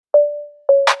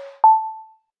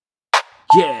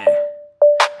Yeah,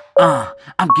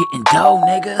 I'm getting dough,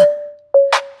 nigga.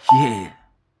 Yeah,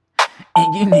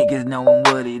 and you niggas knowin'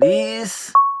 what it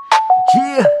is.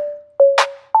 Yeah,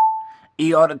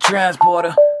 ER the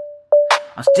transporter.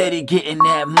 I'm steady getting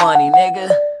that money,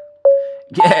 nigga.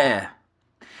 Yeah,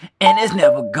 and it's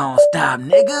never gonna stop,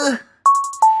 nigga.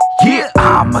 Yeah,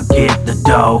 I'ma get the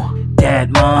dough,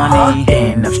 that money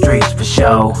in the streets for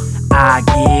show. I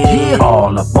get it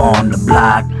all up on the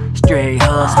block, straight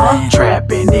hustling,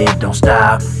 trapping, it don't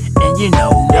stop. And you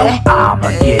know that I'ma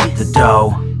get the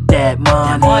dough, that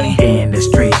money in the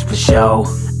streets for show.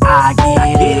 I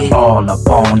get it all up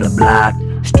on the block,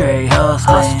 straight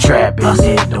hustling, trapping,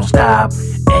 it don't stop.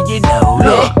 And you know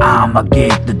that I'ma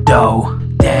get the dough,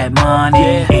 that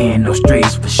money in the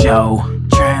streets for show.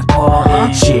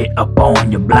 Transporting shit up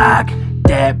on your block,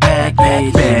 that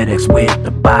package, FedEx with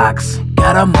the box.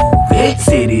 Gotta move it,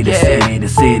 city to city to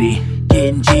city.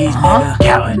 Getting G's, nigga,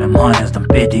 counting them hundreds, them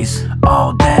 50s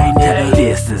all day, nigga.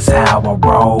 This is how I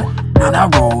roll when I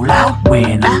roll out,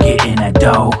 when I'm getting that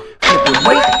dough.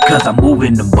 Wait, cause I'm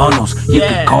moving them bundles, you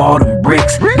can call them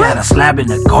bricks. Got a slab in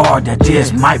the car that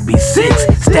just might be 6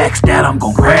 stacks that I'm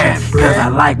gon' grab, cause I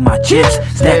like my chips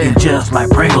stacking just like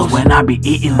Pringles when I be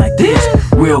eating like this.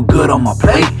 Real good on my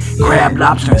plate, crab,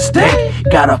 lobster, and steak.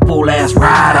 Got a full ass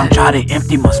ride, I'm trying to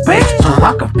empty my space so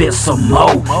I can fit some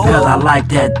more, cause I like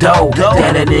that dough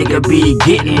that a nigga be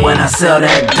getting when I sell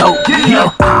that dope.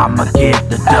 Yo, I'ma get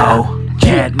the dough,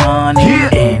 that money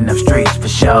in the streets for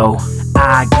show.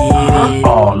 I get it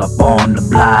all up on the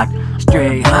block,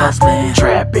 straight hustling,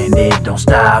 trapping, it don't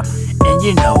stop. And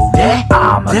you know that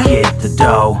I'ma get the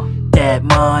dough, that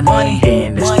money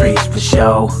in the streets for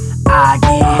show. I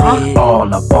get it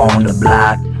all up on the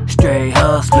block, straight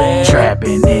hustling,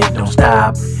 trapping, it don't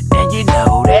stop. And you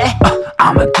know that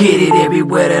I'ma get it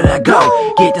everywhere that I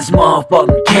go. Get this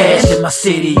motherfucking cash in my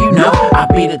city, you know. I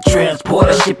be the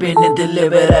transporter, shipping and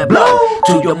deliver that blow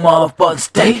to your motherfucking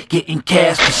state, getting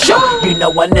cash for sure. You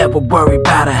know I never worry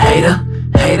about a hater,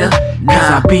 cause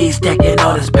I be stacking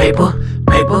all this paper,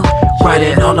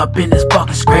 writing all up in this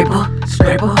fucking scraper,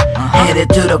 headed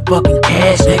to the fucking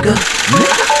cash, nigga.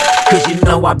 Cause you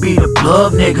know I be the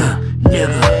plug, nigga.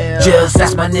 Just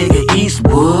ask my nigga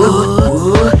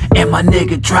Eastwood and my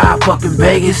nigga Drive fucking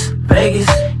Vegas,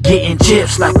 getting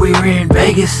chips like we were in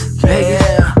Vegas,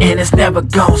 and it's never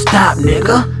gon' stop,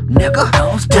 nigga.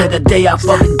 Till the day I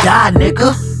fucking die,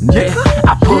 nigga.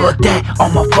 I put that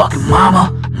on my fucking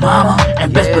mama,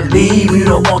 and best believe you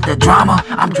don't want that drama.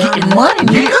 I'm getting money,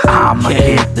 nigga. I'ma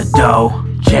get the dough,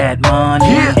 that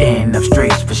money in the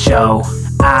streets for show.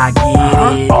 I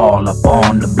get it all up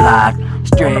on the block,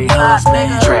 straight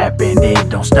hustling, trapping, it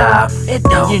don't stop. And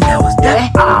you know it's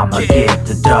that I'ma get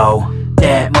the dough,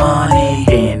 that money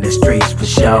in the streets for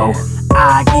show.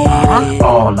 I get it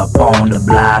all up on the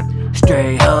block,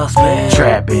 straight hustling,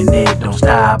 trapping, it don't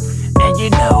stop. And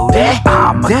you know that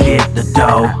I'ma get the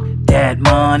dough, that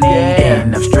money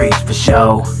in the streets for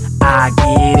show. I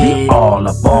get it all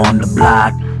up on the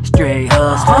block, straight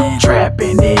hustling,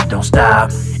 trapping, it don't stop.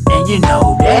 And you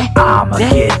know that I'ma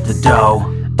get the dough,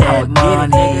 that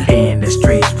money in the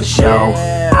streets for show.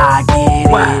 I get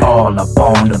it all up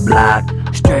on the block,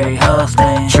 straight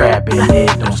hustling, trapping,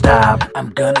 it don't stop. I'm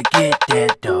gonna get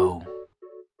that dough.